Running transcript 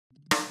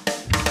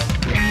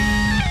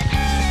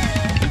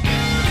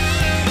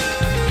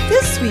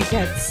week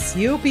at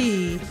COP.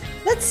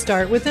 Let's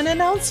start with an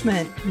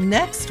announcement.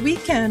 Next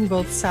weekend,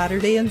 both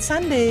Saturday and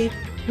Sunday,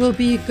 will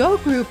be Go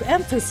Group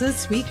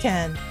Emphasis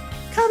Weekend.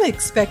 Come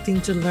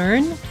expecting to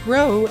learn,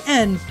 grow,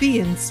 and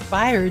be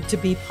inspired to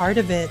be part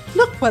of it.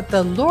 Look what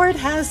the Lord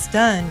has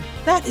done.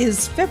 That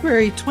is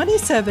February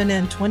 27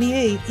 and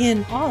 28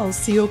 in all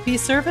COP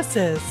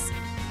services.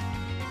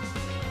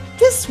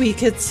 This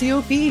week at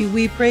COP,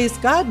 we praise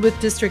God with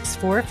Districts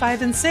 4,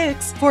 5, and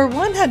 6 for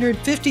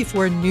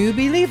 154 new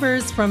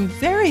believers from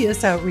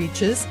various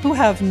outreaches who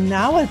have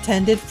now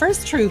attended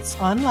First Truths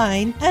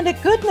online, and a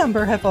good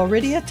number have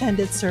already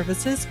attended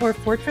services for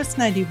Fortress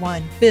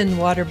 91, been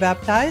water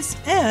baptized,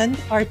 and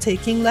are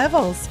taking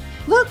levels.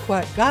 Look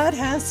what God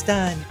has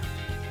done.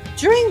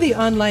 During the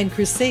online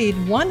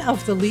crusade, one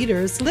of the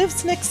leaders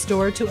lives next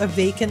door to a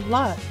vacant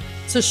lot.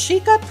 So she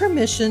got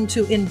permission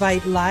to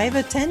invite live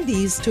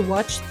attendees to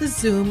watch the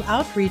Zoom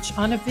outreach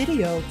on a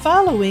video,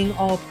 following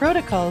all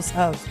protocols,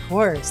 of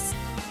course.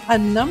 A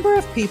number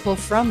of people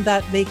from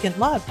that vacant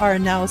lot are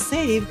now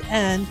saved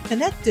and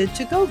connected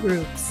to Go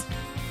Groups.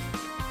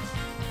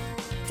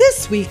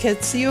 This week at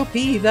COP,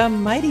 the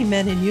mighty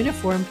men in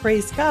uniform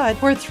praise God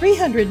for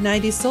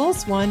 390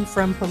 souls won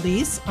from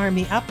police,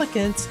 Army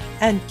applicants,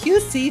 and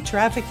QC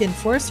traffic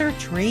enforcer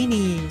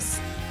trainees.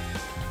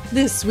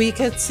 This week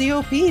at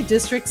COP,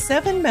 District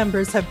 7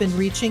 members have been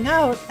reaching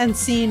out and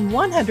seen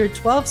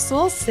 112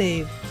 souls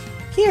saved.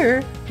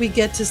 Here, we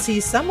get to see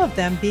some of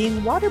them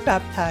being water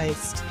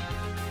baptized.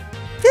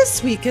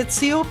 This week at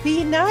COP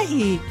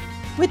Nai,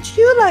 would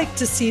you like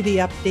to see the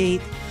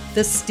update?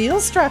 The steel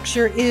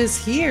structure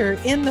is here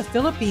in the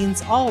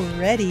Philippines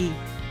already.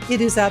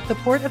 It is at the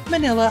Port of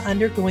Manila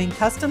undergoing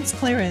customs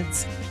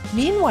clearance.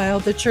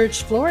 Meanwhile, the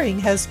church flooring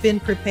has been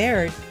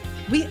prepared.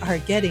 We are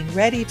getting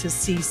ready to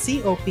see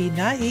COP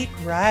Naik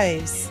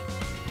rise.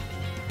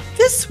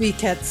 This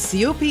week at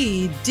COP,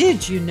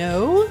 did you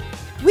know?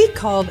 We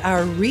called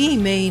our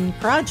Remain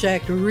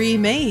project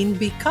Remain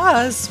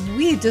because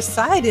we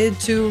decided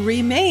to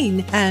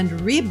remain and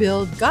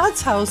rebuild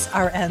God's house,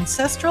 our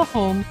ancestral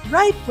home,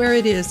 right where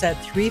it is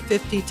at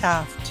 350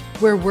 Taft.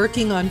 We're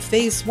working on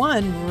phase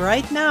 1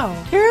 right now.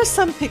 Here are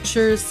some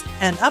pictures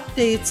and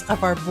updates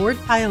of our board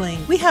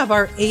piling. We have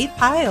our 8th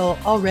pile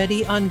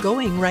already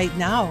ongoing right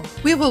now.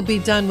 We will be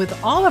done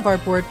with all of our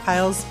board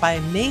piles by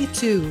May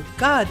 2.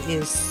 God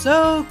is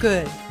so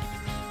good.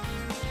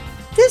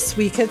 This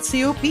week at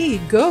COP,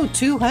 go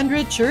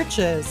 200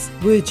 churches.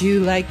 Would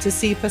you like to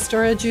see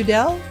Pastora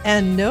Judel?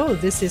 And no,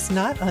 this is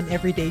not on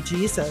Everyday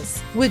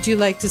Jesus. Would you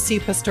like to see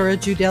Pastora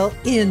Judel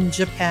in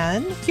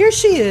Japan? Here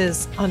she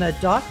is on a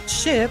docked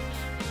ship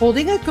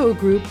holding a Go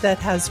Group that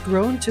has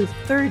grown to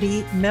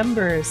 30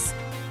 members.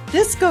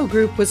 This Go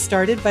Group was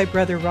started by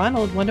Brother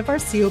Ronald, one of our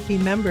COP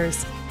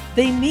members.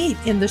 They meet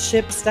in the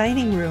ship's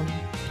dining room.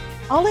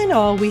 All in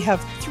all, we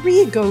have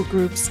 3 Go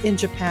Groups in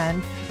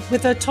Japan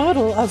with a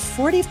total of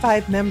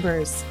 45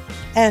 members.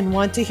 And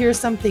want to hear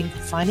something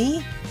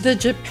funny? The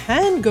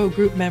Japan Go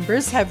Group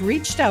members have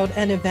reached out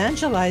and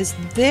evangelized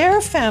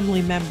their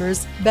family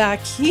members back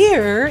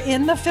here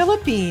in the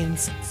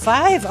Philippines.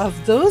 5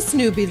 of those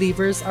new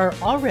believers are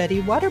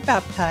already water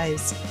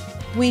baptized.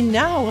 We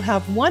now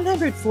have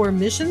 104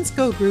 Missions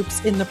Go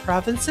Groups in the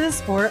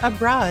provinces or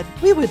abroad.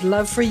 We would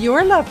love for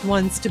your loved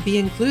ones to be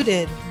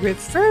included.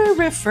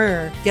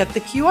 Refer. Get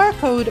the QR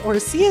code or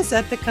see us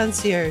at the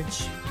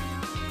concierge.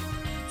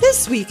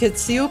 This week at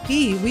COP,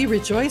 we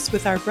rejoice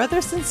with our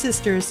brothers and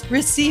sisters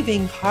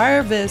receiving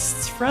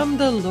harvests from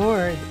the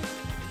Lord.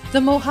 The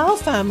Mohal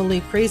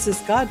family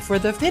praises God for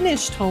the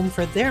finished home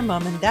for their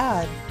mom and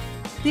dad.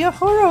 The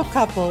Ahoro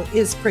couple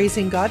is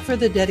praising God for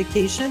the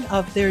dedication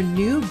of their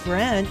new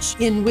branch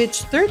in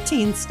which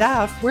 13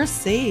 staff were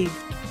saved.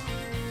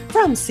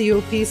 From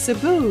COP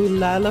Cebu,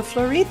 Lala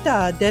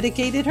Florita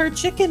dedicated her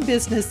chicken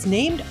business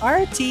named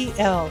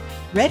RTL,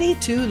 Ready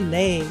to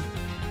Lay.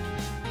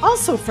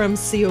 Also from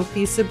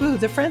COP Cebu,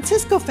 the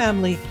Francisco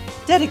family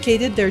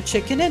dedicated their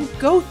chicken and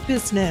goat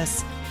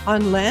business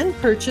on land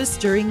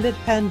purchased during the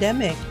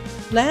pandemic,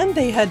 land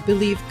they had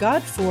believed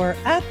God for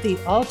at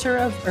the altar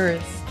of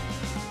earth.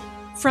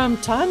 From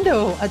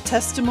Tondo, a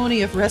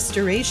testimony of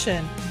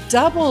restoration,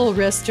 double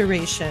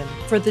restoration.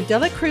 For the De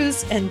La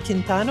Cruz and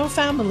Quintano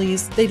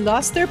families, they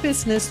lost their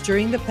business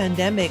during the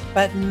pandemic,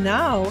 but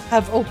now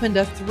have opened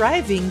a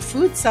thriving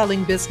food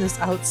selling business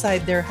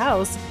outside their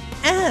house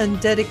and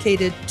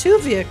dedicated 2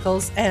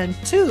 vehicles and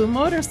 2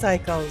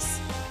 motorcycles.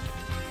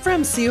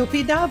 From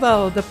COP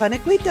Davao, the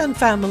Panaguitan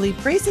family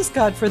praises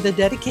God for the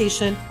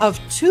dedication of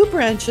 2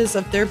 branches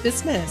of their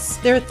business.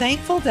 They're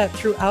thankful that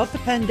throughout the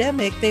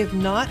pandemic, they've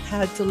not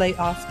had to lay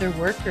off their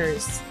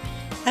workers.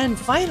 And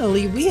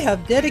finally, we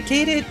have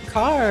dedicated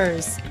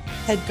cars.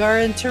 Edgar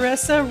and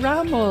Teresa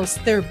Ramos,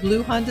 their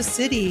blue Honda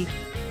City.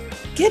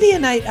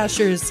 Gideonite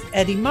ushers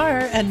Eddie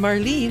Mar and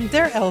Marlene,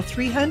 their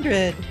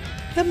L300.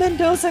 The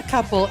Mendoza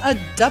couple, a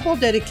double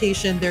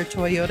dedication, their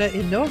Toyota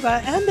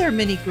Innova and their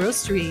mini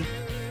grocery.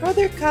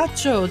 Brother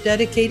Cacho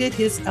dedicated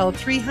his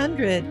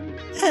L300.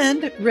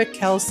 And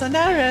Raquel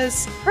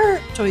Sanares, her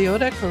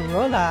Toyota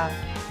Corolla.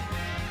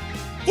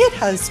 It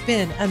has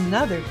been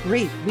another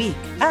great week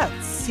at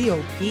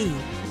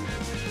COP.